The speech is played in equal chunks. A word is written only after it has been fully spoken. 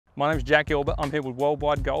My name's Jack Gilbert. I'm here with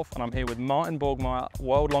Worldwide Golf, and I'm here with Martin Borgmeyer,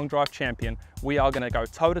 World Long Drive Champion. We are going to go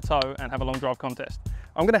toe-to-toe and have a long drive contest.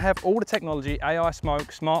 I'm going to have all the technology, AI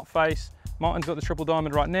smoke, smart face. Martin's got the triple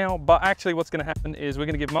diamond right now, but actually what's going to happen is we're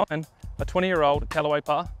going to give Martin a 20-year-old Callaway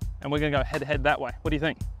par, and we're going to go head-to-head that way. What do you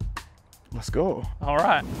think? Let's go. All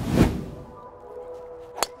right.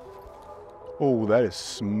 Oh, that is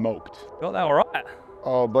smoked. Got that all right.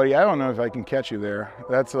 Oh, buddy, I don't know if I can catch you there.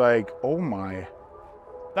 That's like, oh my.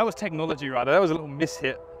 That was technology right there. That was a little miss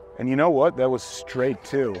hit. And you know what? That was straight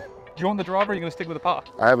too. Do you want the driver or are you going to stick with the par?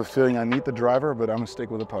 I have a feeling I need the driver, but I'm going to stick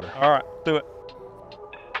with the putter. All right, do it.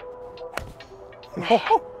 Go!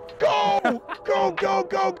 Go, go,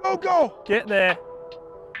 go, go, go! Get there.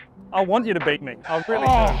 I want you to beat me. I really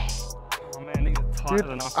do. Oh man, these are tighter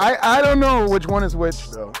than I don't know which one is which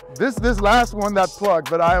though. This last one that plugged,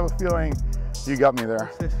 but I have a feeling you got me there.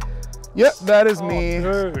 Yep, that is me.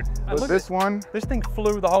 Dude. But this one, this thing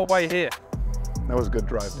flew the whole way here. that was a good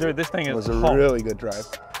drive. Dude, this thing is was a hot. really good drive.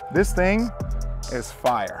 This thing is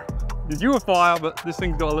fire. You were fire, but this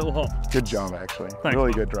thing's got a little hot. Good job, actually. Thanks.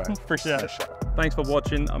 Really good drive. Appreciate it. Nice shot. Thanks for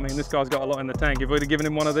watching. I mean, this guy's got a lot in the tank. If we'd have given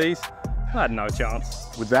him one of these, I had no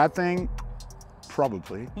chance. With that thing,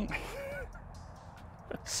 probably.